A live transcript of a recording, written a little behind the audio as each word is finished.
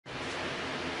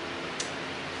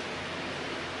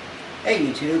Hey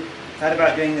YouTube, thought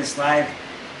about doing this live,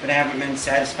 but I haven't been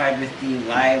satisfied with the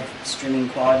live streaming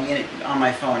quality in it, on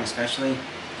my phone especially.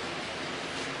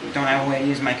 Don't have a way to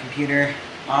use my computer.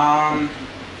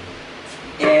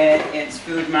 It's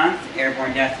Food Month.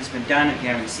 Airborne Death has been done. If you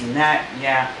haven't seen that,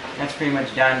 yeah, that's pretty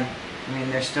much done. I mean,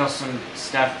 there's still some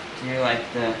stuff to do, like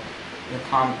the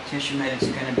competition that it's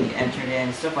going to be entered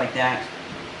in, stuff like that.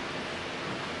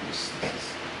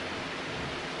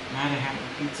 Now to have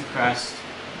a pizza crust.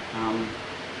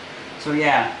 So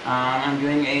yeah, I'm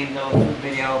doing a little food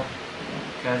video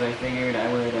because I figured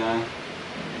I would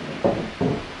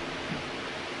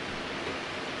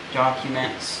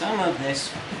document some of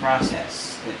this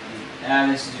process.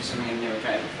 This is just something I've never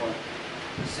tried before.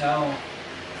 So,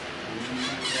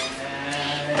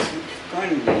 it's going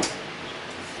to be.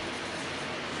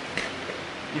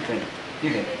 You're good.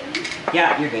 You're good.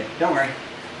 Yeah, you're good. Don't worry.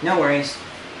 No worries.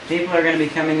 People are going to be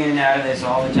coming in and out of this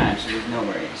all the time, so there's no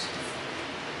worries.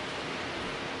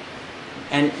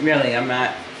 And really, I'm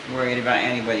not worried about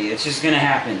anybody. It's just going to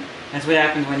happen. That's what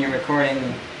happens when you're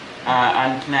recording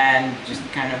unplanned, just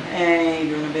kind of, hey,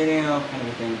 doing a video kind of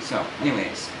a thing. So,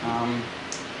 anyways,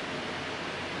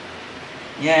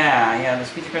 yeah,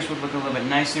 this pizza crust would look a little bit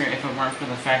nicer if it weren't for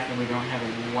the fact that we don't have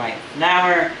a white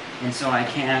flour, and so I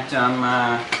can't,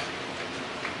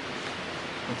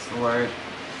 what's the word?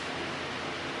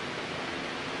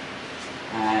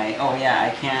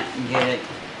 I can't get it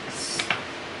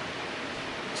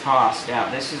tossed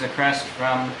out. This is a crust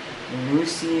from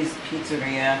Lucy's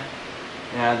Pizzeria.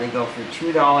 They go for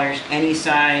 $2, any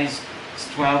size. It's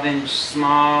 12-inch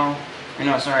small. Or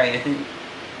no, sorry, I think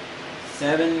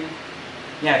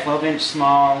 12-inch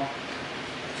small,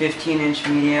 15-inch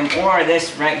medium, or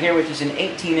this right here, which is an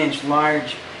 18-inch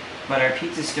large, but our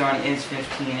pizza stone is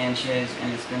 15 inches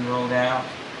and it's been rolled out.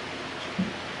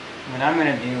 What I'm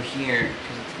going to do here,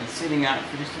 because it's been sitting out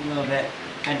for just a little bit,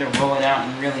 I had to roll it out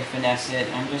and really finesse it.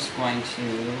 I'm just going to,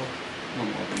 no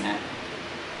more than that.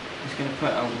 I'm just going to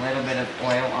put a little bit of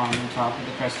oil on the top of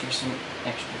the crust. Here's some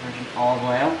extra virgin olive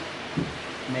oil.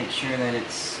 Make sure that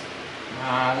it's,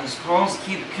 those holes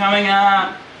keep coming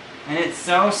up, and it's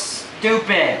so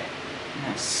stupid. I'm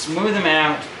going to smooth them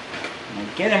out, I'm going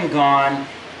to get them gone,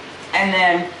 and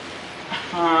then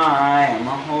I am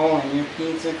a hole in your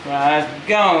pizza crust.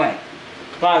 Go away.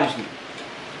 Bothers me.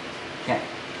 Okay.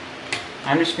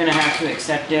 I'm just going to have to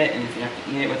accept it, and if you have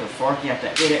to eat it with a fork, you have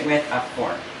to eat it with a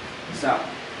fork. So,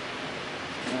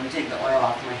 I'm going to take the oil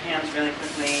off my hands really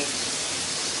quickly.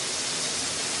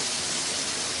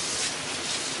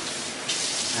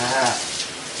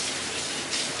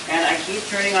 And I keep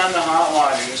turning on the hot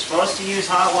water. You're supposed to use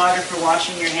hot water for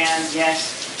washing your hands,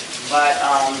 yes, but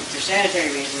for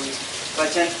sanitary reasons. But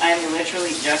since I'm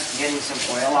literally just getting some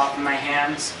oil off of my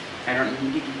hands, I don't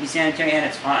need it to be sanitary, and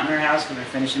it's hot in our house because we're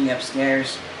finishing the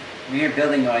upstairs. We hear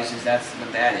building noises, that's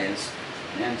what that is.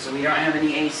 And so we don't have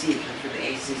any AC, because where the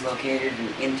AC is located, and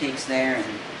the intake's there, and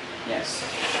yes.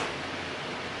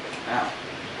 Wow.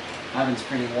 Oven's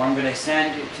pretty warm, but I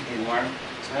set it to be warm.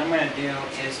 So what I'm going to do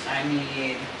is I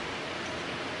need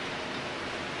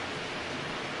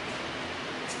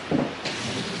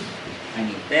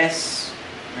this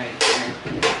right here,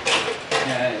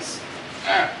 because I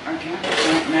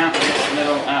can't mount this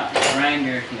little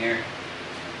grinder here.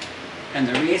 And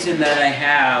the reason that I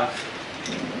have,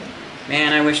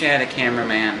 man, I wish I had a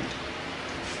cameraman.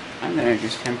 I'm going to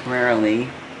just temporarily,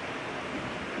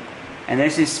 and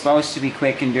this is supposed to be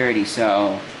quick and dirty,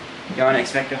 so don't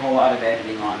expect a whole lot of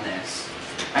editing on this.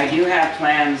 I do have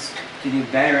plans to do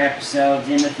better episodes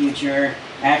in the future,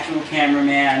 actual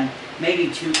cameraman, maybe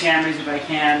 2 cameras if I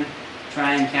can,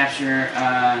 try and capture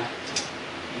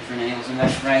different angles, and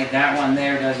that's right, that one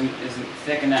there isn't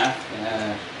thick enough.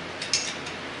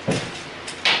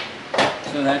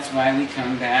 So that's why we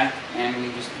come back and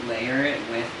we just layer it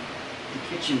with the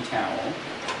kitchen towel.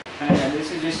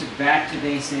 This is just a back to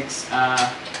basics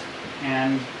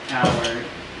hand-powered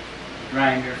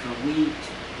grinder for wheat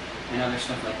and other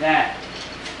stuff like that.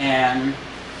 And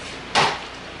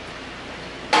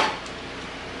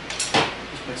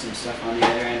just put some stuff on the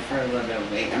other end for a little bit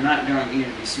of weight. I'm not doing it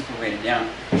to be super weighted down,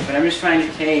 but I'm just trying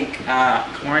to take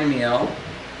cornmeal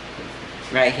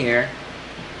right here,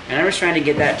 and I'm just trying to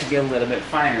get that to be a little bit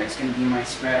finer. It's going to be my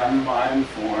spread on the bottom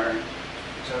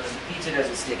so that the pizza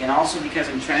doesn't stick. And also because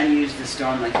I'm trying to use the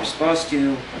stone like you're supposed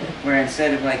to, where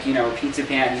instead of like, a pizza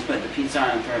pan, you put the pizza on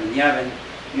and throw it in the oven,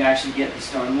 you actually get the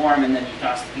stone warm and then you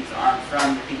toss the pizza on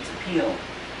from the pizza peel.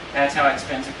 That's how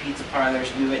expensive pizza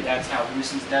parlors do it. That's how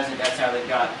Lucy's does it. That's how they've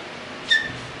got,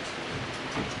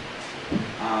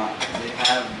 they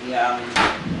have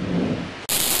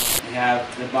have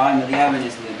the bottom of the oven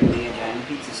is literally a giant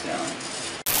pizza stone.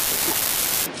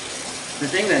 The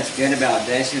thing that's good about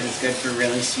this is it's good for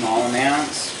really small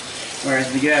amounts,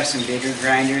 whereas we do have some bigger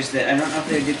grinders that I don't know if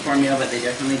they do cornmeal, but they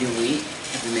definitely do wheat.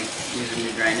 If we use them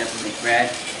to grind up and make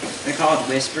bread. They're called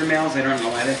whisper mills. I don't know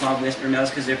why they're called whisper mills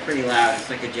because they're pretty loud. It's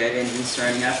like a jet engine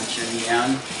starting up and shutting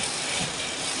down.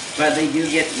 But they do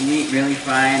get wheat really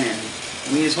fine, and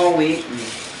we use whole wheat. And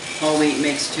whole wheat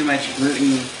makes too much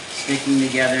gluten sticking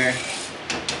together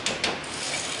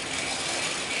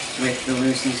with the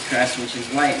Lucy's crust, which is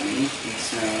white wheat. And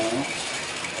so,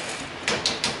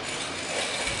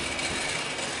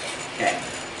 okay,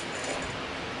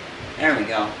 there we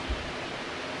go.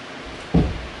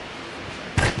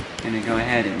 I'm gonna go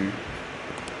ahead and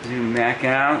zoom back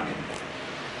out.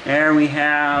 There we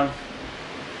have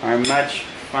our much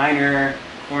finer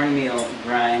cornmeal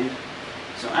grind.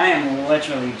 So I am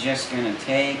literally just gonna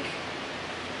take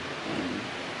and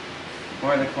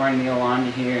pour the cornmeal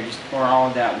onto here. Just pour all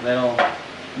of that little,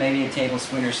 maybe a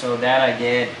tablespoon or so. That I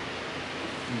did.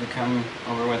 To come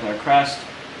over with our crust,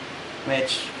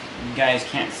 which you guys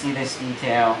can't see this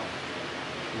detail,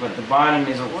 but the bottom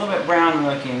is a little bit brown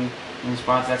looking in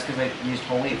spots. That's because I used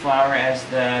whole wheat flour as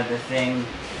the thing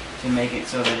to make it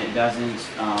so that it doesn't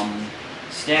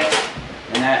stick.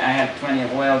 And that I had plenty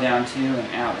of oil down too. And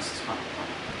ow, this is hot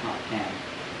pan.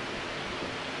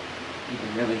 You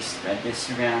can really spread this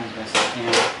around as best I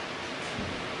can.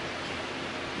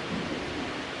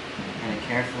 And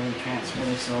carefully transfer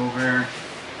this over.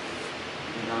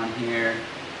 Put it on here.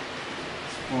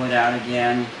 Let's pull it out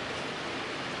again.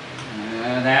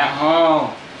 That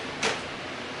hole.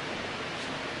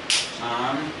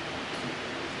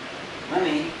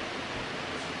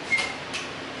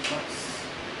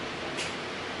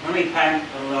 Let me pipe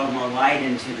a little more light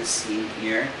into the scene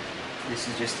here. This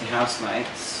is just the house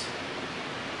lights.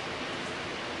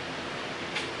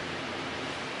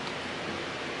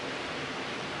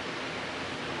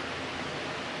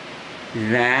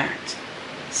 That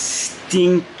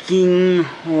stinking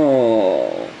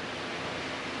hole.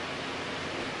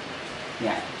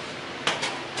 Yeah.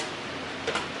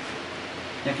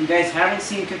 If you guys haven't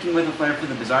seen Cooking with a Flair for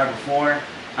the Bazaar before,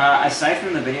 aside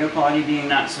from the video quality being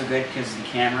not so good because the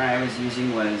camera I was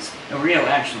using was a real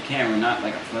actual camera, not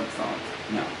like a flip phone.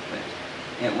 No,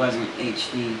 but it wasn't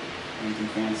HD or anything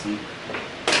fancy.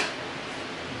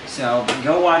 So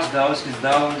go watch those, because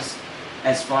those,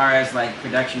 as far as like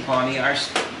production quality, are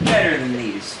better than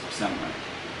these somewhat.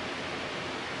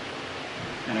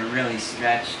 Gotta really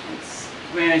stretch and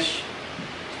squish.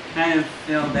 Kind of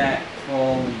fill that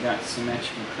hole. We got some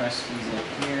extra crusties up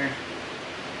here.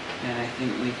 And I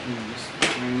think we can just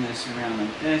bring this around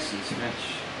like this and stretch,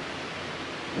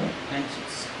 pinch and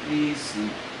squeeze. And,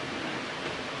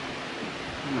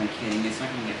 who am I kidding? It's not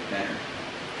going to get better.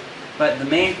 But the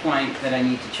main point that I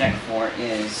need to check for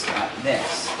is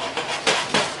this.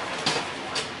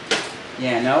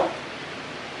 Yeah, no.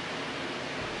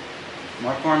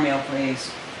 More cornmeal,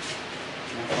 please.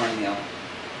 More cornmeal.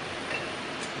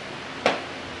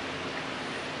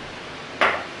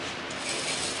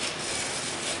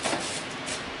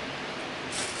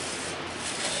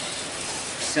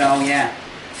 So yeah,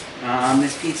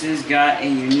 this pizza's got a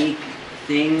unique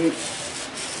thing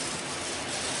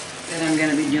that I'm going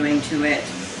to be doing to it.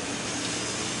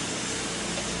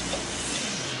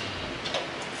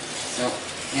 So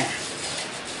yeah,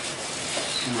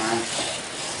 come on,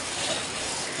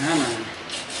 come on.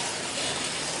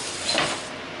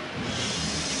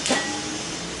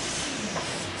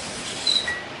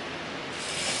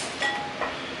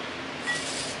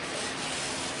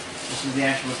 This is the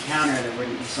actual counter. There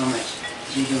wouldn't be so much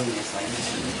jiggliness like this,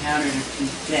 but the counters are too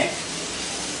thick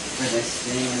for this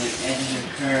thing, and the edges are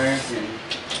curved, and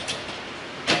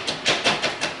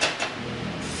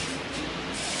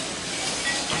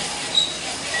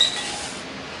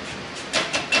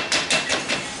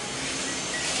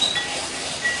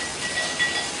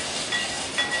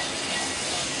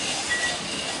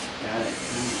got it.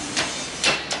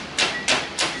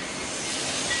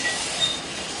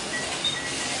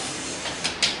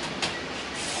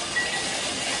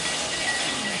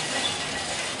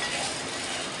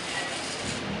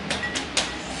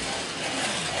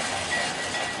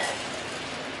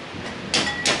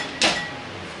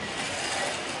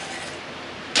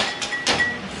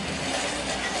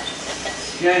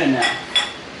 Good enough.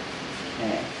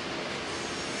 Okay.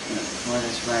 I'm going to pour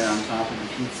this right on top of the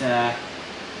pizza.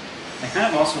 I kind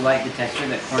of also like the texture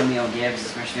that cornmeal gives,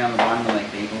 especially on the bottom of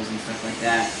like bagels and stuff like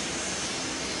that.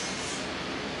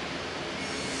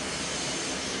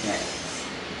 Okay.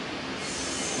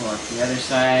 Pull up the other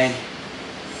side.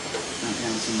 Dump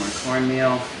down some more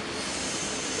cornmeal.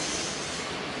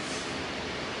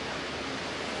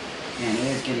 Man, it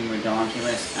is getting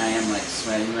redonkulous. I am like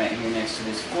sweating right here next to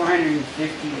this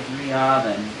 450-degree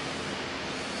oven.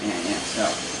 And yeah, so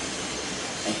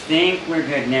I think we're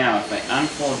good now. If I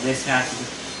unfold this half of the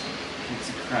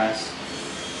pizza crust,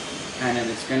 kind of,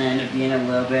 it's going to end up being a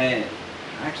little bit,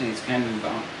 actually it's kind of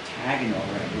octagonal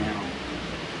right now.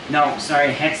 No,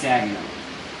 sorry, hexagonal.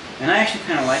 And I actually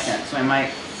kind of like that, so I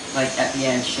might, like, at the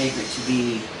end shape it to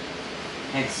be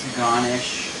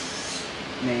hexagonish,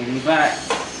 maybe, but,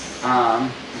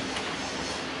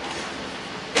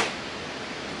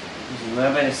 there's a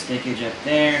little bit of stickage up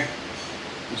there.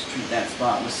 Just treat that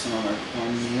spot with some of our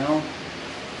cornmeal.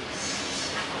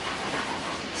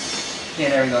 Okay,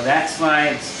 there we go. That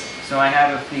slides, so I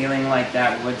have a feeling like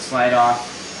that would slide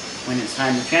off when it's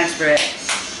time to transfer it.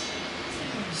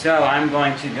 So I'm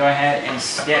going to go ahead and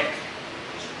stick.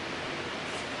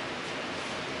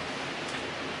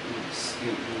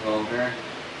 Scoot you over.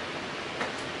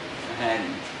 Go ahead.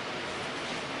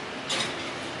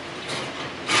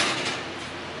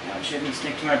 Now it shouldn't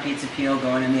stick to our pizza peel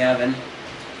going in the oven.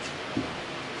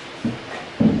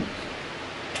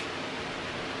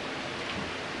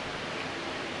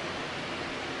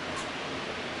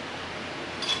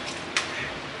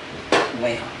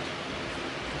 Way hot.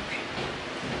 Okay.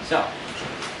 So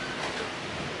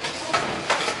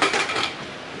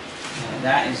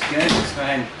that is good. Let's go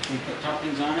ahead and put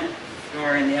toppings on it. Throw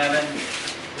her in the oven.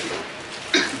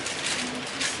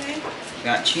 Okay.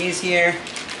 Got cheese here.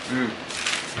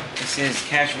 This is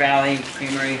Cache Valley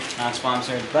Creamery, not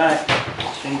sponsored, but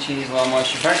string cheese, low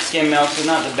moisture, dark skim milk. So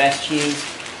not the best cheese,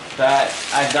 but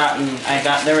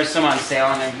there was some on sale,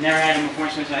 and I've never had them before,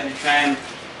 so I decided to try them.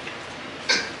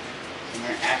 And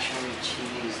they're actually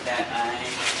cheese that I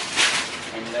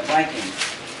ended up liking.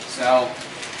 So,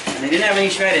 and they didn't have any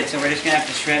shredded, so we're just gonna have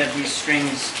to shred up these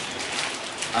strings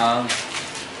of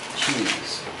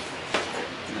cheese.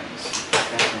 Let's put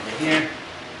that over here.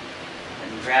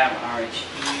 And grab our cheese.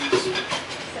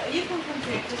 So you can come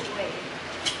here, just wait.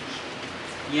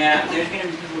 Yeah, there's gonna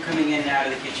be people coming in and out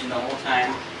of the kitchen the whole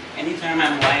time. Anytime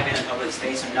I'm live in a public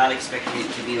space, I'm not expecting it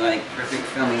to be like perfect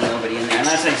filming, nobody in there.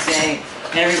 Unless I say,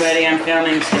 hey everybody, I'm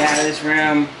filming, stay out of this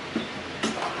room.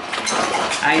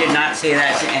 I did not say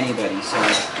that to anybody, so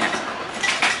yeah.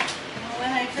 Well,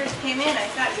 when I first came in, I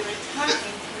thought you were talking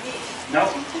to me.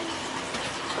 Nope.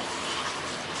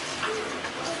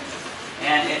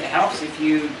 And it helps if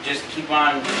you just keep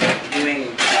on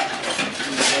doing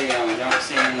the video and don't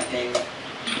say anything.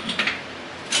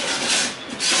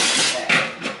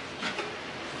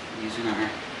 Using our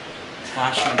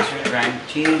Pistachio and grind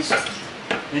cheese.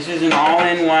 This is an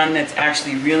all-in-one that's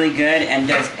actually really good and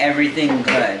does everything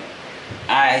good.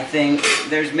 I think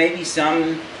there's maybe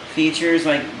some features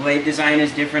like blade design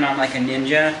is different on like a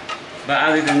Ninja, but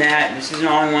other than that, this is an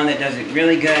all-in-one that does it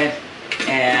really good,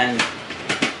 and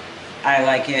I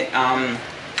like it.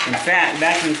 In fact,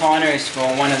 back in culinary school,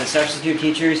 one of the substitute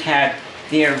teachers had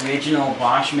the original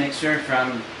Bosch mixer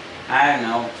from, I don't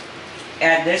know,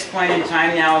 at this point in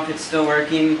time now, if it's still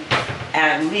working,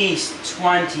 at least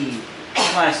 20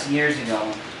 plus years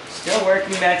ago. Still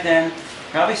working back then,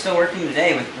 probably still working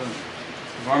today with the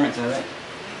performance of it.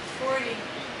 40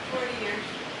 years,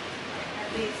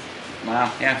 at least.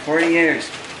 Wow, yeah, 40 years.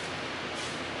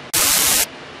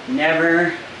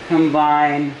 Never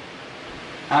combine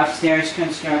upstairs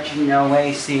construction, no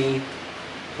AC,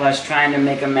 plus trying to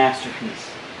make a masterpiece.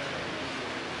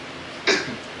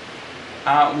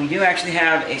 We do actually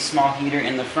have a small heater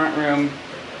in the front room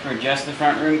for just the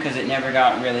front room because it never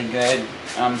got really good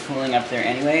cooling up there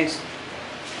anyways.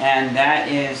 And that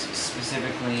is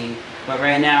specifically, but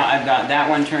right now I've got that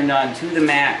one turned on to the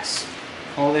max,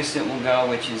 coldest it will go,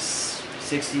 which is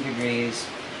 60 degrees.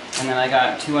 And then I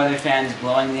got two other fans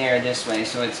blowing the air this way,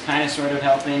 so it's kind of sort of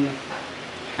helping,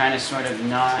 kind of sort of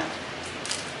not.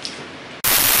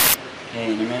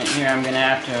 Okay, in a minute here I'm going to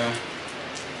have to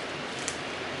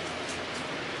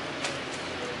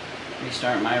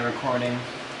restart my recording.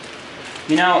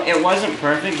 You know, it wasn't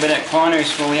perfect, but at culinary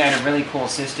school we had a really cool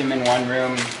system in one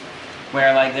room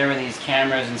where like there were these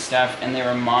cameras and stuff and they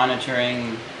were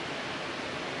monitoring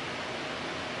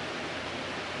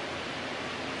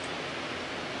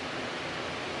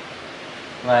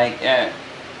like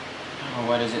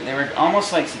what is it? They were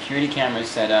almost like security cameras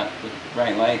set up with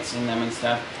bright lights in them and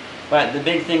stuff. But the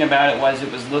big thing about it was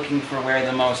looking for where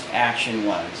the most action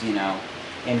was, you know,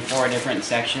 in 4 different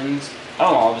sections.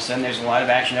 Oh, all of a sudden there's a lot of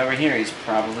action over here. He's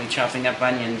probably chopping up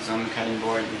onions on the cutting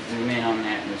board. Let's zoom in on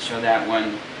that. Let's show that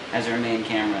one as our main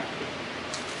camera.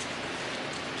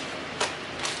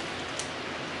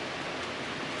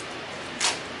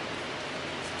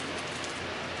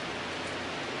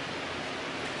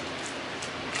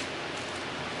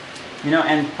 You know,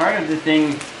 and part of the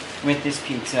thing with this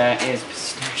pizza is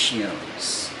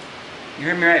pistachios. You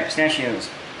heard me right, pistachios.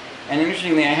 And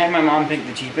interestingly, I had my mom pick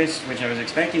the cheapest, which I was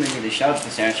expecting to be the shelled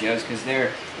pistachios, because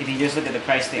they're, if you just look at the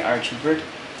price, they are cheaper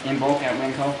in bulk at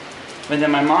Winco. But then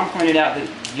my mom pointed out that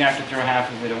you have to throw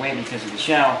half of it away because of the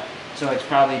shell, so it's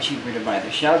probably cheaper to buy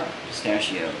the shelled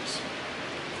pistachios.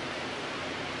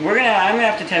 I'm gonna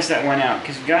have to test that one out,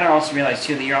 because you gotta also realize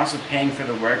too that you're also paying for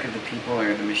the work of the people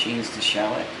or the machines to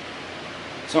shell it.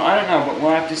 So I don't know, but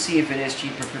we'll have to see if it is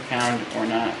cheaper per pound or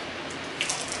not.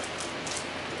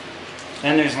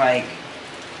 Then there's like,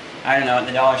 I don't know, at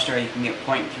the dollar store you can get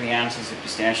 0.3 ounces of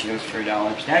pistachios for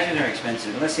 $1. Pistachios are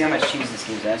expensive. Let's see how much cheese this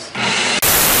gives us.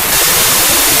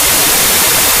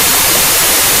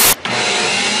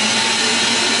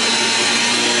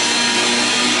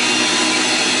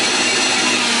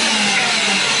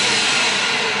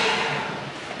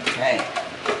 Okay.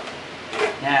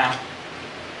 Now,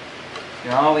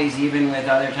 you're always, even with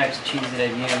other types of cheese that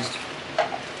I've used,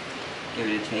 give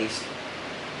it a taste.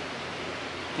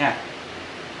 Yeah.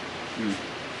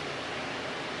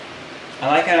 I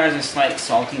like how there's a slight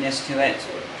saltiness to it.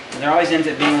 There always ends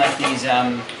up being like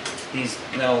these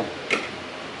little,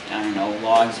 I don't know,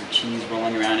 logs of cheese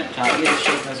rolling around at the top. You just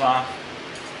shake those off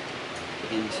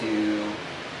into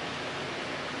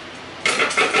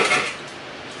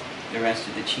the rest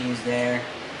of the cheese there.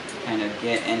 Kind of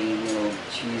get any little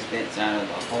cheese bits out of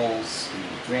the holes in the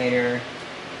grater.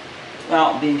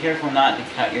 Well, being careful not to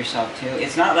cut yourself too.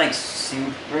 It's not like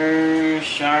super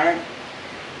sharp,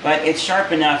 but it's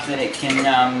sharp enough that it can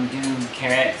do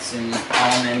carrots and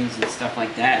almonds and stuff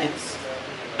like that.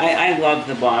 I love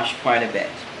the Bosch quite a bit.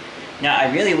 Now,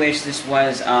 I really wish this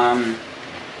was, all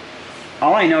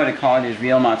I know to call it is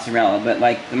real mozzarella, but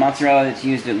like the mozzarella that's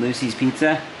used at Lucy's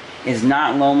Pizza is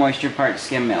not low moisture part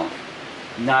skim milk.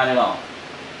 Not at all.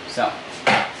 So,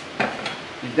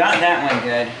 we've got that one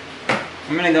good.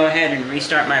 I'm going to go ahead and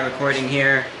restart my recording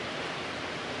here.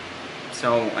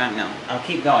 So, I don't know. I'll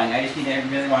keep going. I just need to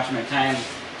really watch my time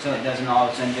so it doesn't all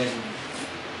of a sudden just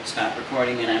stop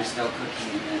recording and I'm still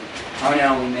cooking. And then, oh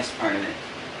no, we missed part of it.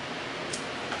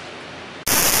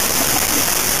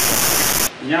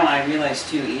 You know, I realized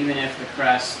too, even if the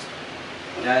crust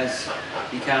does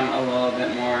become a little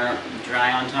bit more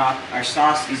dry on top, our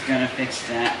sauce is going to fix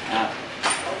that up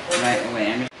right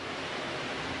away.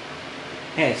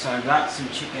 Okay, so I've got some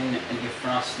chicken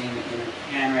defrosting in the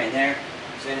pan right there.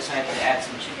 So I decided to add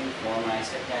some chicken for my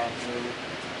stepdad, who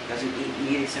doesn't eat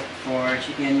meat except for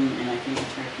chicken and I think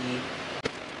turkey.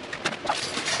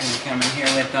 And we come in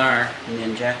here with our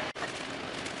Ninja.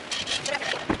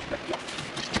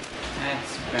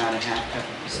 That's about a half cup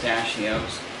of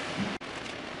pistachios.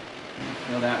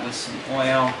 Fill that with some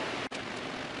oil.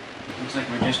 Looks like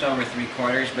we're just over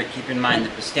 3/4, but keep in mind the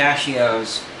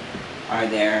pistachios are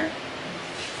there,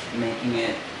 making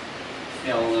it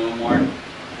fill a little more. I'm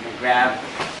gonna grab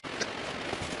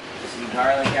some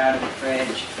garlic out of the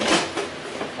fridge.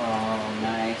 Oh,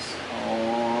 nice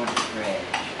cold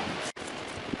fridge.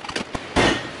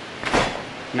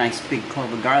 Nice big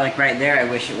clove of garlic right there. I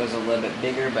wish it was a little bit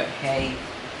bigger, but hey,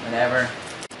 whatever.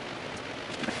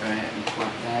 Go ahead and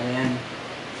plop that in.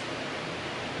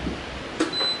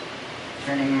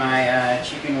 Turning my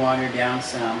chicken water down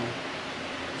some.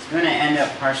 It's going to end up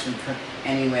partially cooked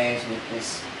anyways with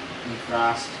this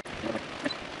defrost.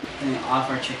 Turning off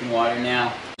our chicken water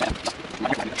now.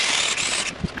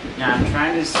 Now I'm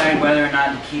trying to decide whether or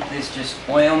not to keep this just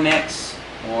oil mix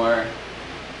or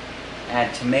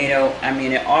add tomato. I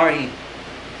mean, it already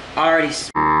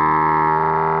smells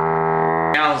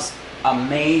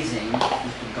amazing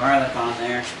with the garlic on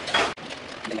there.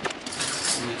 I'm going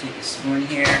to take a spoon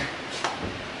here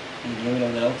and give it a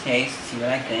little taste, see what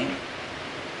I think.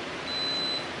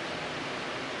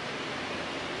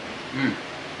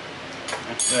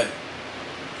 That's good.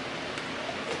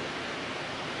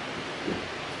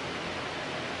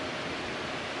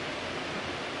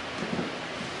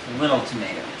 A little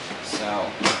tomato.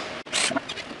 So,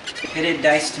 pitted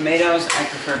diced tomatoes. I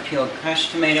prefer peeled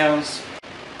crushed tomatoes.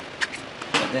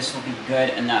 But this will be good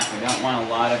enough. I don't want a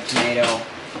lot of tomato.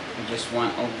 I just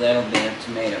want a little bit of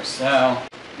tomato. So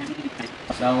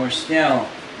we're still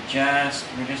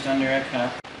we're just under a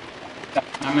cup.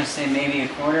 I'm going to say maybe a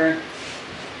quarter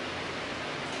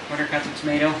cup of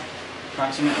tomato,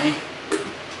 approximately.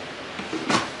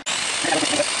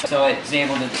 So it's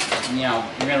able to, you know,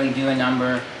 really do a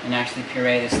number and actually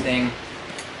puree this thing.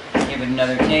 Give it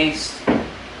another taste.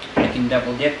 I can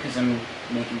double dip because I'm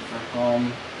making for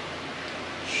home.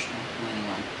 Shh, don't tell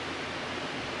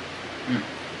anyone.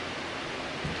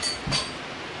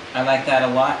 I like that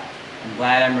a lot. I'm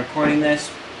glad I'm recording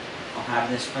this I'll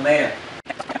have this for later.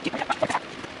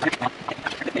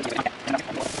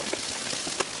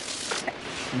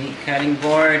 Meat cutting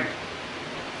board.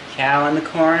 Cow in the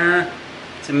corner.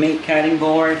 It's a meat cutting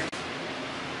board.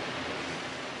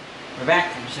 We're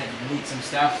back. I just had to delete some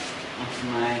stuff off of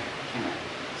my camera.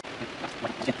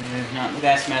 This is not the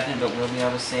best method, but we'll be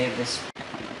able to save this.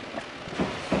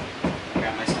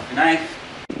 Grab myself a knife.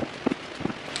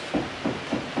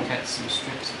 Cut some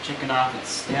strips of chicken off. It's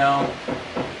still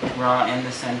raw in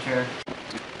the center.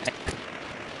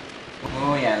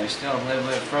 Oh yeah, there's still a little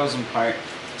bit of frozen part,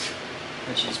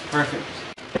 which is perfect.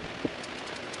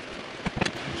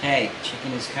 Okay,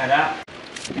 chicken is cut up.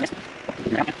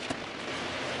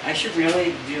 I should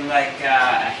really do like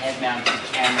a head-mounted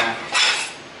camera,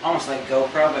 almost like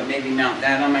GoPro, but maybe mount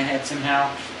that on my head somehow.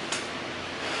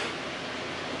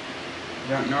 I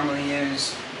don't normally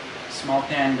use small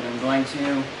pan, but I'm going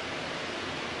to.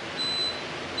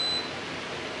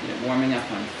 Get it warming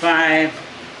up on 5.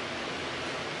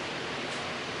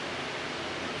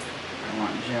 I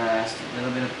want just a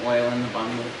little bit of oil in the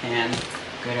bottom of the pan.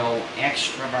 Good old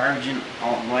extra virgin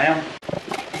olive oil.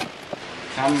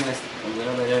 Come with a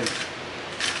little bit of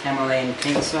Himalayan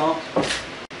pink salt.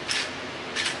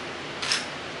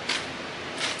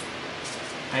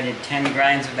 I did 10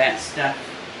 grinds of that stuff.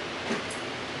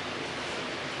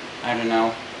 I don't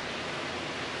know,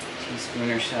 teaspoon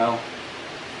or so.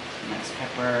 And that's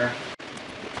pepper.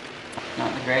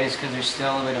 Not the greatest because there's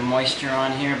still a bit of moisture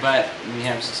on here, but we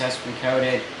have successfully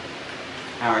coated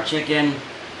our chicken.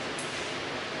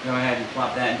 Go ahead and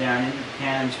plop that down into the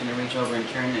pan. I'm just going to reach over and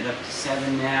turn it up to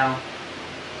 7 now.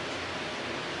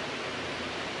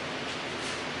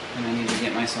 And I need to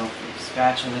get myself a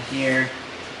spatula here.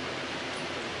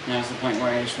 Now's the point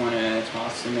where I just want to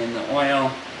toss them in the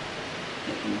oil,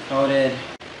 get them coated.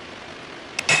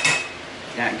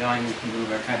 That going, we can move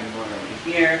our cutting board over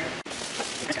here.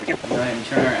 Go ahead and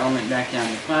turn our element back down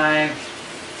to 5.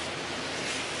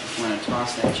 Just want to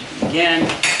toss that chicken again.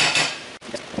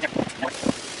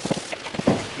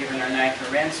 Giving our knife a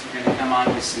rinse, we're going to come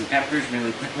on with some peppers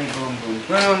really quickly. Boom, boom,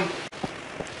 boom.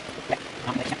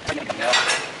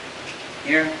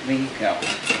 Here we go.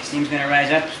 Steam's going to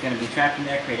rise up. It's going to be trapped in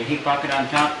there. Create a heat pocket on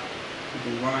top.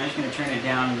 I'm just going to turn it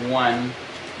down 1.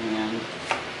 And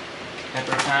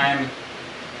pepper time.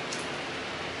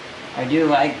 I do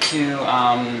like to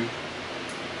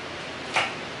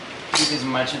keep as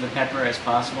much of the pepper as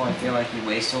possible. I feel like you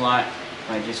waste a lot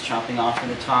by just chopping off of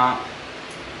the top.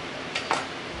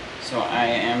 So I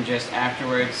am just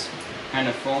afterwards kind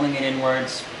of folding it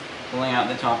inwards, pulling out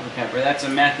the top of the pepper. That's a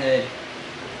method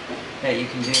that you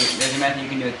can do. There's a method you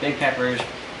can do with big peppers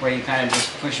where you kind of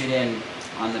just push it in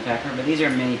on the pepper, but these are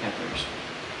mini peppers.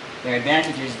 Their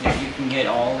advantage is that you can get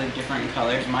all the different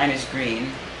colors. Mine is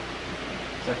green,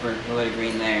 except for a little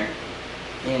green there,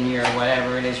 in your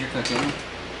whatever it is you're cooking.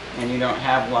 And you don't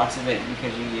have lots of it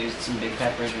because you used some big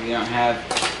peppers, or you don't have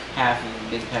half of the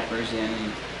big peppers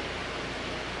in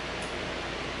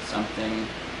something,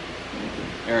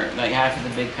 or like half of the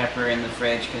big pepper in the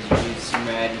fridge because you used some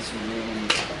red and some green.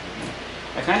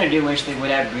 I kind of do wish they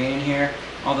would have green in here,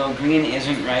 although green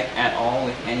isn't ripe at all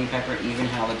with any pepper, even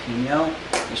jalapeno.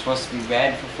 They're supposed to be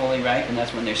red for fully ripe, and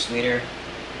that's when they're sweeter.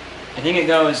 I think it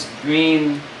goes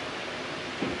green,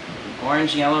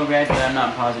 orange, yellow, red, but I'm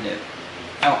not positive.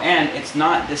 Oh, and it's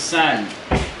not the sun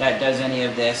that does any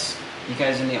of this,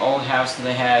 because in the old house that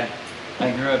I had,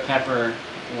 I grew a pepper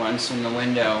once in the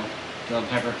window, a little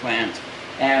pepper plant,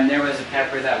 and there was a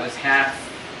pepper that was half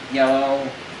yellow,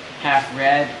 half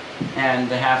red, and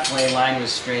the halfway line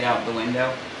was straight out the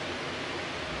window.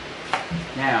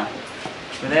 Now,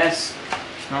 for this,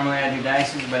 normally I do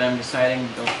dices, but I'm deciding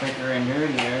to go quicker and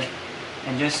dirtier,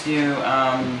 and just do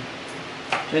the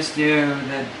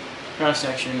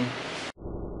cross-section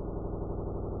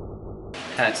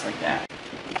cuts like that.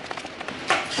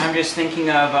 I'm just thinking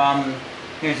of,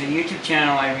 here's a YouTube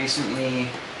channel I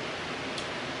recently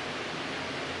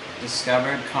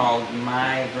discovered called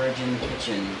My Virgin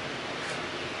Kitchen.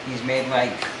 He's made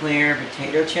like clear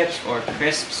potato chips, or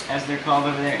crisps as they're called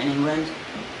over there in England.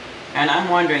 And I'm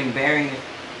wondering, Barry,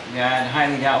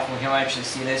 highly doubtful he'll actually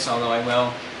see this, although I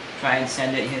will try and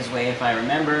send it his way if I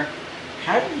remember.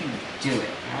 How do you do it?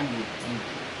 How do you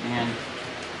man,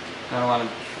 got a lot of,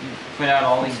 you put out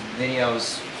all these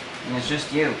videos, and it's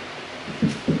just you.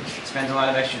 Spends a lot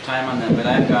of extra time on them, but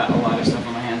I've got a lot of stuff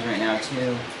on my hands right now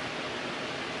too.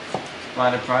 A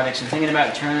lot of projects. I'm thinking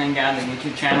about turning down the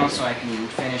YouTube channel so I can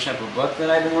finish up a book that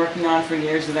I've been working on for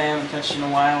years that I haven't touched in a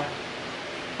while.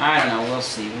 I don't know, we'll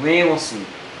see. We will see.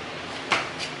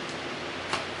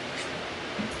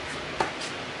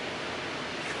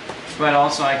 but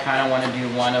also I kind of want to do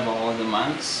one of all of the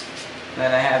months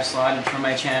that I have slotted for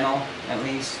my channel, at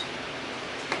least.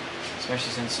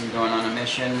 Especially since I'm going on a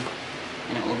mission,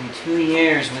 and it will be 2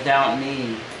 years without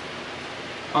me.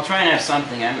 I'll try and have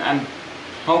something. I'm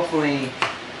hopefully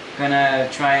gonna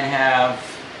try and have...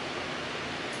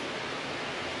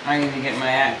 I need to get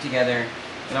my act together,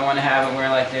 but I want to have it where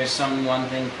like there's some one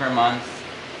thing per month,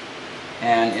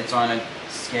 and it's on a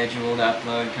scheduled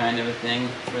upload kind of a thing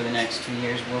for the next 2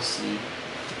 years. We'll see.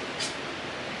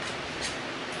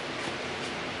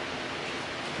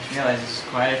 I just realized this is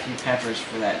quite a few peppers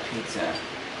for that pizza.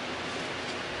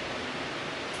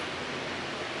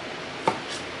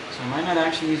 So I might not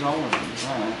actually use all of them,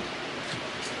 but...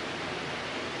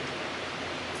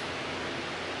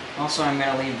 Also, I'm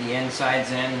going to leave the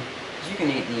insides in, because you can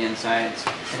eat the insides.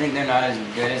 I think they're not as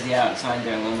good as the outside,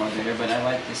 they're a little more bitter, but I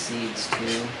like the seeds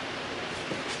too.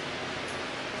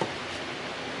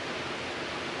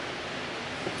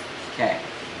 Okay.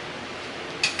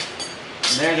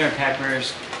 So there's our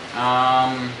peppers.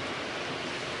 I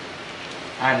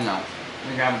don't know.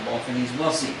 We'll grab both of these,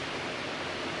 we'll see.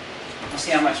 We'll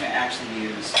see how much I actually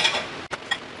use.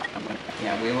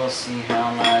 Yeah, we will see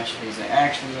how much these I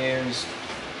actually use.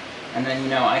 And then, you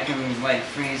know, I can, like,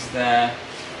 freeze the...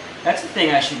 That's the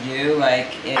thing I should do,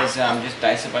 like, is just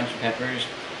dice a bunch of peppers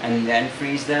and then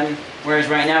freeze them. Whereas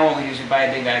right now what we do is we buy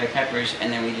a big bag of peppers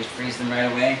and then we just freeze them right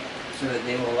away so that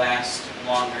they will last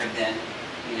longer than,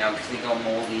 you know, because they go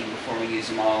moldy before we use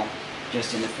them all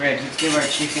just in the fridge. Let's give our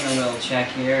chicken a little check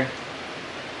here.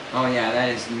 Oh yeah, that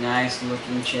is nice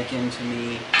looking chicken to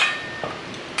me.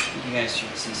 You guys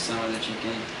should see some of the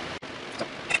chicken.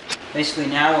 Basically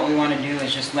now what we want to do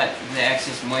is just let the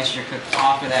excess moisture cook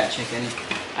off of that chicken.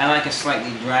 I like a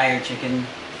slightly drier chicken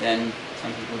than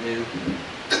some people do.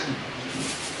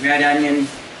 Red onion.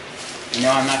 You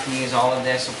know I'm not going to use all of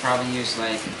this. I'll probably use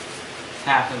like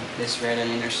half of this red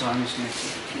onion or so. I'm just going to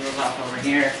take the peels off over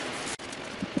here.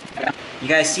 You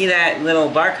guys see that little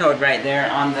barcode right there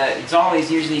on the... It's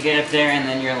always usually you get up there and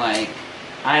then you're like,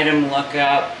 item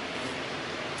lookup.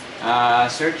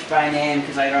 Search by name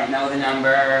because I don't know the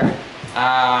number.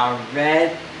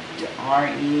 Red,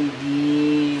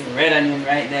 R-E-D, red onion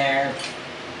right there.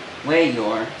 Weigh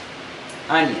your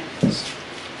onions.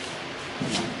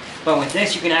 But with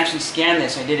this you can actually scan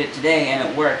this. I did it today and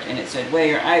it worked and it said weigh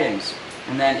your items.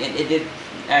 And then it did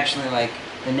actually, like,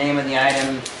 the name of the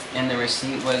item and the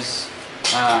receipt was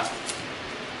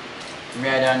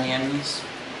red onions.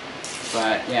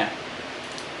 But yeah.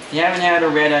 If you haven't had a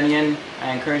red onion,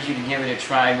 I encourage you to give it a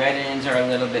try. Red onions are a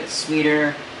little bit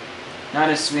sweeter. Not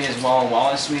as sweet as Walla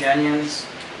Walla sweet onions,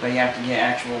 but you have to get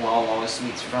actual Walla Walla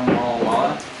sweets from Walla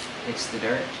Walla. It's the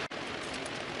dirt.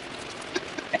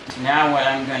 So now what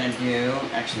I'm going to do,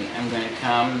 actually I'm going to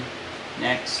come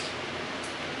next,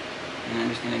 and I'm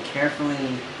just going to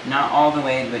carefully, not all the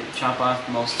way, but chop off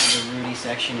most of the rooty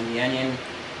section of the onion.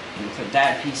 And put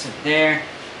that piece up there.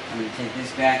 I'm going to take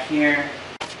this back here.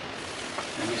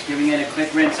 I'm just giving it a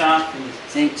quick rinse off in the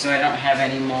sink so I don't have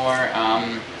any more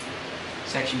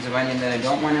sections of onion that I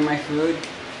don't want in my food.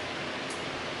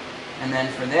 And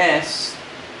then for this,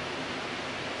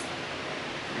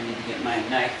 I need to get my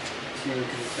knife too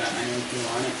because it's got onion peel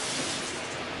on it.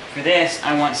 For this,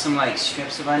 I want some like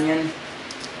strips of onion,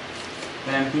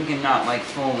 but I'm thinking not like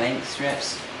full length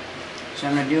strips. So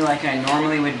I'm going to do like I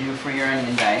normally would do for your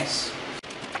onion dice.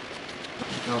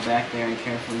 Go back there and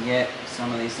carefully get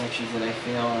some of these sections that I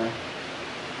feel are a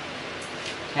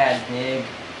tad big.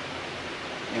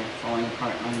 They're falling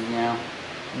apart on me now.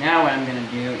 Now what I'm going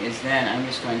to do is then I'm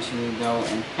just going to go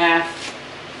in half,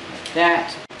 like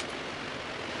that.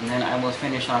 And then I will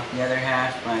finish off the other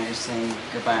half by just saying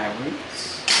goodbye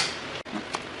roots.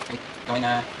 Going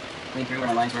clean through where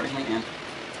my lines were originally and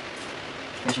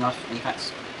finishing off any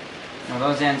cuts. Now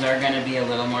those ends are going to be a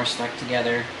little more stuck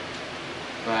together,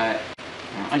 but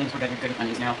onions, we're good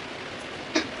onions now.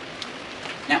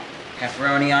 Now,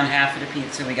 pepperoni on half of the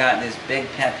pizza. We got this big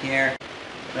pep here,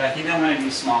 but I think I'm going to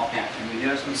do small pep. I'm going to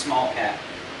do some small pep.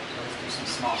 So let's do some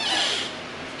small pep.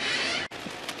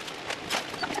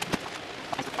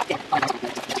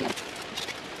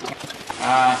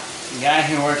 The guy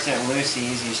who works at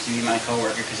Lucy's used to be my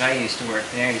coworker because I used to work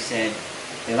there. He said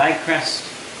they like crust,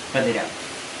 but they don't.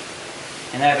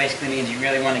 And that basically means you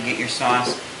really want to get your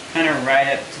sauce kind of right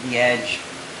up to the edge,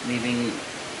 leaving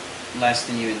less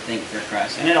than you would think for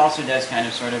crust. And it also does kind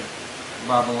of sort of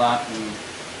bubble up and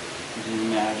do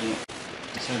magic.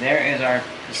 So there is our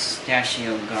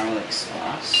pistachio garlic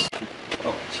sauce.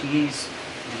 Oh, cheese.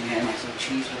 So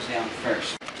cheese goes down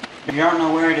first. If you don't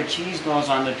know where the cheese goes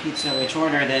on the pizza which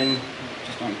order, then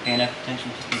just don't pay enough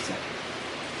attention to pizza.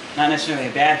 Not necessarily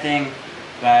a bad thing,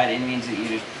 but it means that you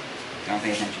just don't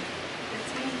pay attention.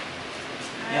 That's me.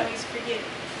 I Yep. always forget.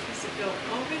 Does it go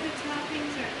over the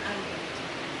toppings or under the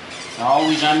toppings?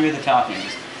 Always under the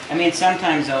toppings. I mean,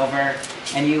 sometimes over,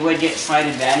 and you would get slight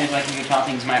advantage, like if your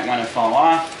toppings might want to fall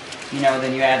off, you know,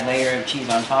 then you add layer of cheese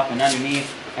on top and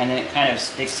underneath, and then it kind of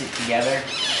sticks it together.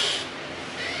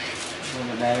 A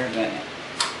little bit better, but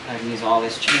I can use all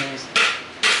this cheese.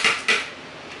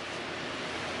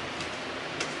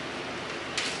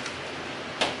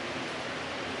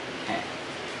 Okay,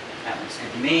 that looks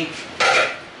good to me.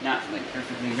 Not like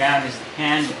perfectly round as the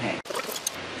pan, but hey.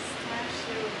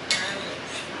 Pistachio garlic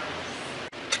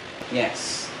sauce.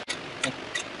 Yes.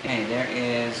 Okay, there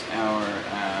is our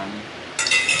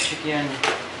chicken.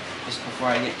 Just before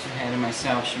I get too ahead of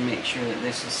myself, should make sure that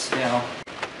this is still.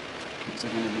 It's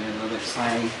going to be a little bit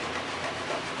slimy.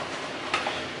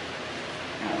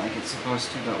 Not like it's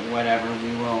supposed to, but whatever.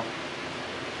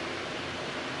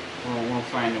 We'll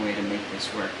find a way to make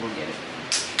this work. We'll get it.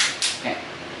 Okay.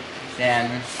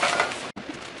 Then,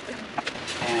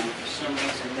 and for some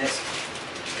reason this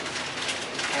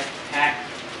pack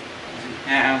doesn't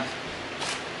have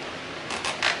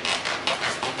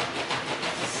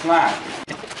a slot. I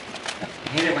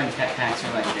hate it when pet packs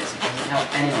are like this. It doesn't help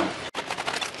anyone.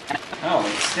 Oh,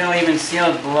 it's still even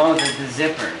sealed below the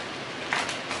zipper.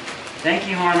 Thank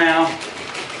you, Hormel.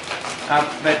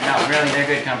 But no, really, they're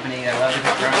good company. I love the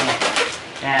pepperoni.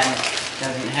 And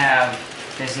doesn't have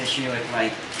this issue with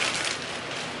like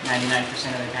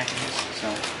 99% of their packages. So,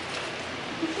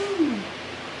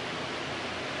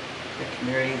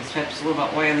 this pep's a little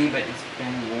bit oily, but it's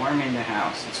been warm in the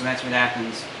house. And so that's what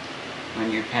happens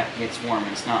when your pep gets warm.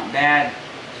 It's not bad.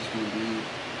 It's just going to be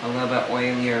a little bit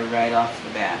oilier right off the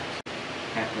bat.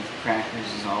 Pep with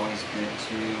crackers is always good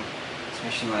too.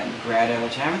 Especially like Greta,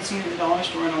 which I haven't seen at the dollar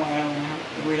store in a while. And I hope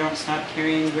that we don't stop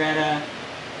carrying Greta.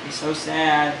 It'd be so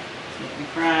sad. Make me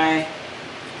cry.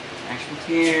 Actual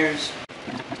tears.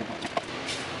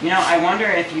 You know, I wonder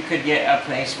if you could get a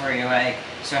place where you're like,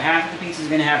 so half of the pizza is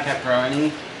going to have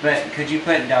pepperoni, but could you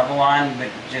put double on,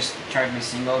 but just charge me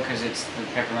single because it's the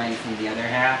pepperoni from the other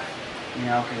half? You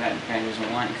know, because that brand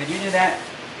doesn't want. Could you do that?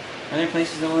 Are there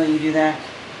places that will let you do that?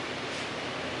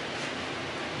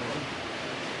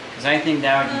 Because I think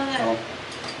that would be cool.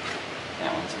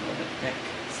 That one's a little bit thick.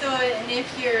 So, and if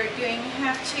you're doing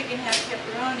half chicken, half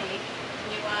pepperoni, and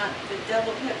you want the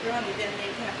double pepperoni, then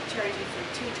they'd have to charge you for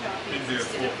 2 toppings It'd be a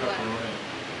instead full of 1. pepperoni.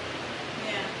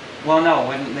 Yeah. Well, no,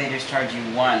 wouldn't they just charge you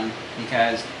 1?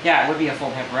 Because, yeah, it would be a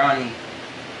full pepperoni,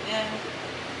 And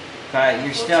but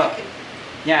you're full still, chicken.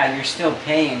 yeah, you're still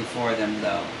paying for them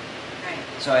though. Right.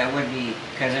 So it would be,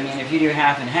 because I mean, if you do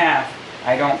half and half,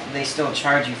 they still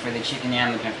charge you for the chicken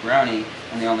and the pepperoni,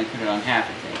 and they only put it on half,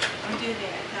 I think. Or do they?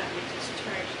 I thought they just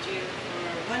charged you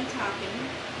for 1 topping,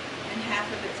 and half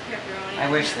of it's pepperoni. I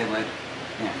wish they would,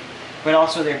 yeah. But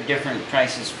also there are different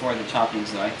prices for the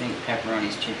toppings though. I think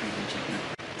pepperoni's cheaper than chicken.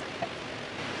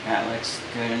 That looks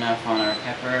good enough on our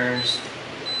peppers.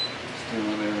 Let's do a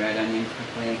little bit of red onion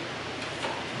quickly.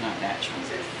 Not that chunky.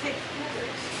 These are thick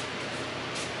peppers.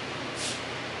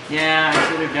 Yeah, I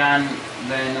could have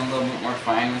been a little bit more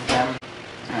fine with them.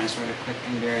 Kind of sort of quick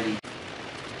and dirty.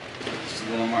 Just a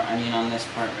little more onion on this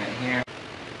part right here.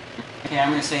 Okay, I'm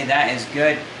going to say that is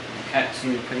good. Cut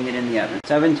to putting it in the oven.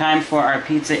 It's oven time for our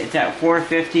pizza. It's at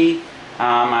 450.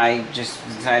 I just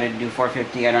decided to do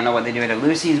 450. I don't know what they do at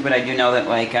Lucy's, but I do know that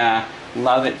like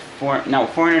Love at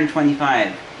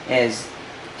 425 is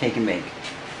take and bake.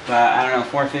 But I don't know,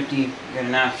 450 good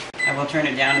enough. I will turn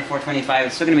it down to 425.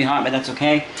 It's still going to be hot, but that's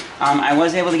okay. I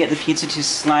was able to get the pizza to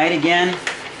slide again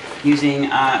using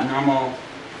normal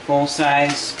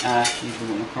full-size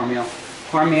cornmeal.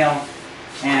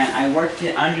 And I worked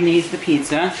it underneath the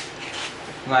pizza.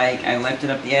 Like, I lifted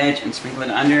up the edge and sprinkled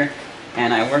it under.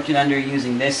 And I worked it under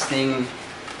using this thing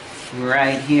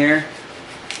right here.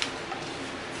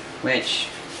 Which,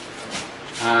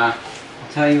 I'll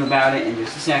tell you about it in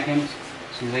just a second. As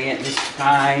soon as I get this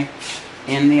pie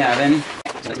in the oven.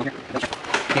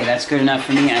 Okay, that's good enough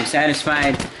for me. I'm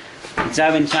satisfied. It's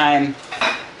oven time.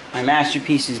 My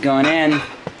masterpiece is going in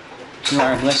to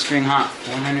our blistering hot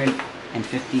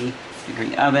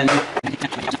 450-degree oven.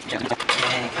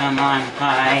 Okay, come on,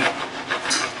 pie.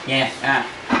 Yeah,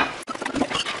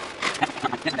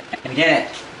 we did it.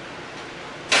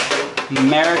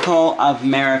 Miracle of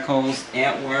miracles.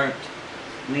 It worked.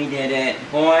 We did it.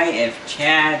 Boy, if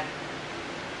Chad,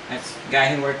 that's the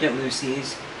guy who worked at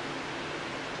Lucy's,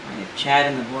 if Chad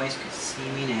and the boys could see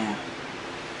me now.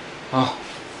 Oh.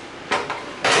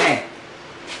 Okay.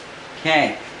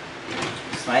 Okay.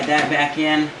 Slide that back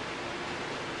in.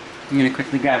 I'm going to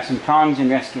quickly grab some tongs and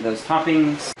rescue those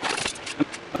toppings.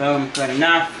 Boom, good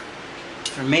enough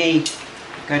for me,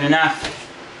 good enough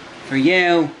for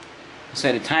you.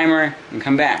 Set a timer and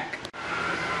come back.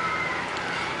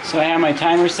 So I have my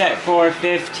timer set for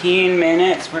 15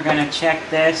 minutes. We're going to check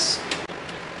this.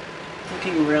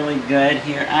 Looking really good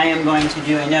here. I am going to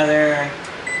do another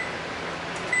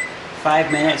 5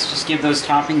 minutes. Just give those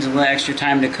toppings a little extra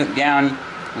time to cook down.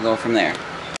 We'll go from there.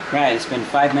 Right, it's been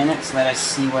 5 minutes. Let us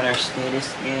see what our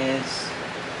status is.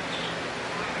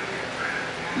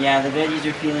 Yeah, the veggies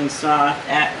are feeling soft.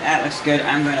 That looks good.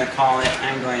 I'm going to call it.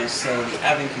 I'm going to say the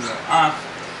oven can go off.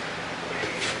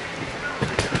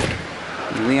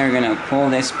 We are going to pull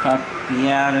this puppy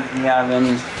out of the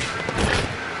oven.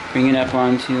 Bring it up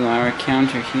onto our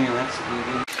counter here. Let's do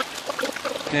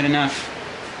it. Good enough.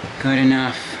 Good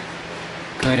enough.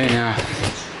 Good enough.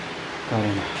 Good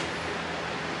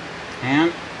enough.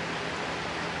 And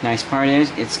nice part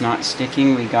is it's not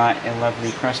sticking. We got a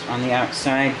lovely crust on the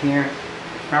outside here.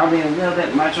 Probably a little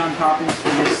bit much on toppings for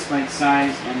this like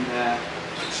size and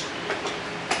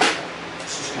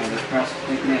kind of the crust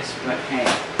thickness, but hey,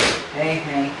 hey,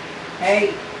 hey,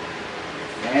 hey!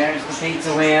 There's the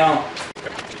pizza wheel.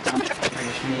 I'm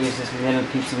just going to use this little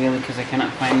pizza wheelie because I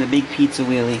cannot find the big pizza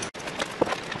wheelie.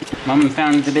 Mom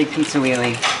found the big pizza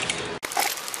wheelie.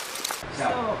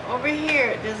 So over here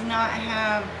it does not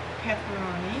have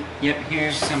pepperoni. Yep,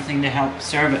 here's something to help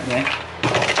serve it with.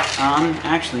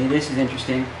 Actually, this is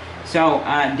interesting. So,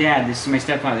 Dad, this is my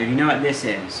stepfather. Do you know what this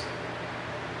is?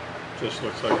 Just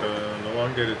looks like an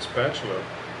elongated spatula.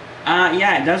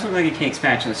 Yeah, it does look like a cake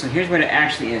spatula. So here's what it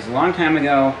actually is. A long time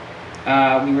ago,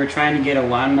 we were trying to get a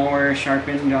lawnmower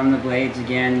sharpened on the blades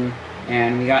again,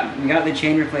 and we got the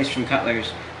chain replaced from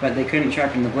Cutler's, but they couldn't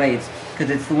sharpen the blades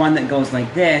because it's the one that goes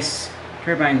like this,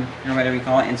 turbine or whatever you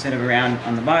call it, instead of around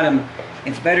on the bottom.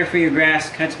 It's better for your grass,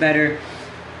 cuts better.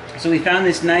 So we found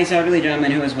this nice elderly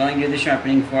gentleman who was willing to do the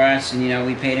sharpening for us, and you know,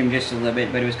 we paid him just a little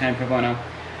bit, but it was kind of pro bono.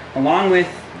 Along with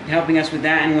helping us with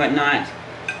that and whatnot,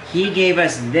 he gave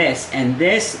us this, and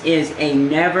this is a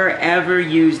never ever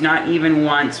used, not even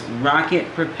once, rocket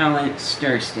propellant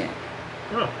stir stick.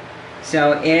 Oh.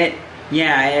 So it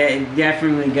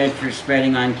definitely good for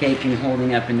spreading on cake and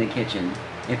holding up in the kitchen,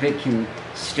 if it can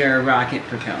stir rocket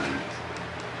propellant.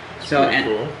 So, and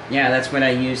cool. Yeah, that's what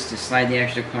I used to slide the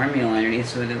extra cornmeal underneath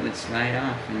so that it would slide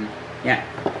off, and yeah.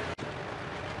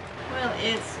 Well,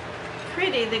 it's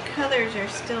pretty. The colors are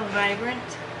still vibrant.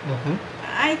 Mm-hmm.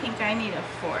 I think I need a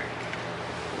fork.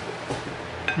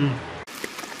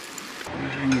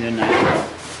 I need a knife.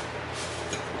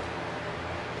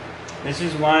 This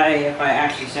is why if I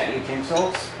actually set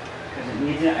utensils, because it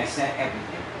needs it, I set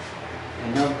everything.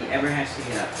 And nobody ever has to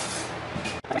get up.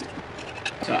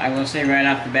 So I will say right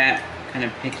off the bat, kind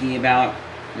of picky about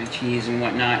my cheese and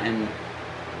whatnot, and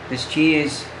this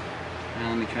cheese,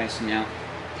 let me try some now.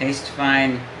 Tastes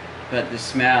fine, but the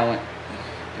smell,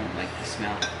 don't like the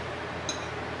smell.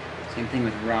 Same thing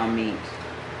with raw meat.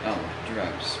 Oh,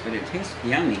 drugs. But it tastes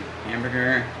yummy.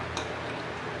 Hamburger.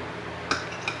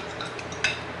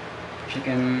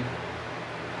 Chicken.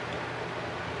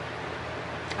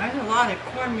 There's a lot of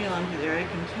cornmeal under there. I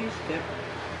can taste it.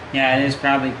 Yeah, it is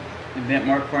probably a bit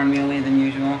more cornmeal-y than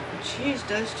usual. The cheese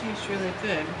does taste really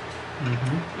good.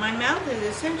 Mm-hmm. My mouth is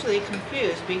essentially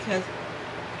confused because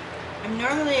I'm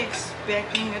normally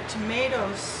expecting a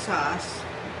tomato sauce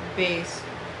base,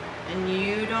 and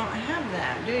you don't have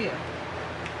that, do you?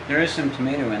 There is some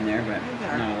tomato in there, but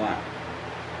Okay. not a lot.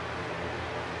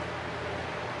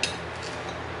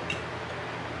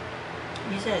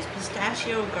 You said it's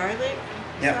pistachio garlic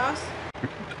Yep. sauce?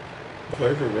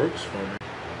 Flavor works for me.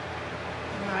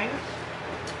 Right.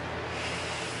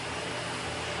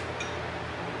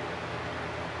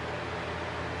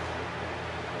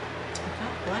 It's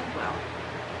not blend well.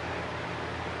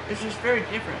 It's just very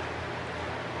different.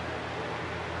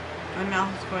 My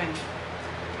mouth is going,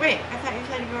 wait, I thought you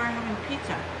said you were having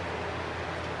pizza.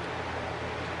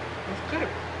 It's good.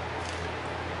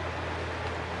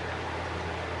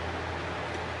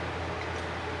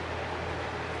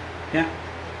 Yeah.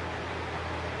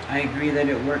 I agree that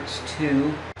it works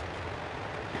too.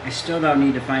 I still don't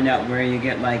need to find out where you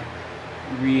get like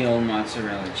real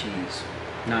mozzarella cheese,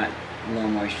 not low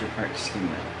moisture part skim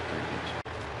milk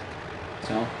garbage.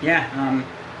 So yeah,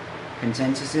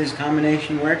 consensus is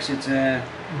combination works. It's a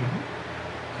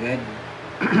good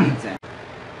pizza.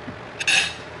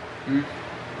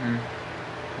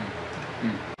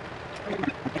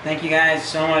 Thank you guys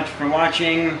so much for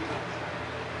watching.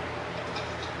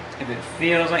 If it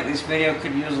feels like this video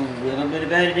could use a little bit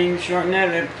of editing to shorten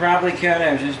it, it probably could.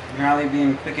 I was just probably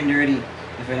being quick and dirty.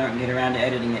 if I don't get around to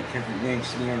editing it, because it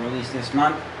needs to be released this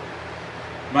month.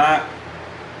 But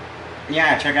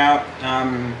yeah, check out,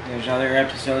 there's other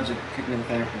episodes of Cooking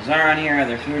with Flair on here,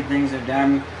 other food things I've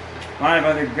done, a lot of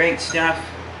other great stuff.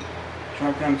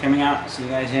 Short film coming out. See you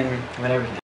guys in whatever.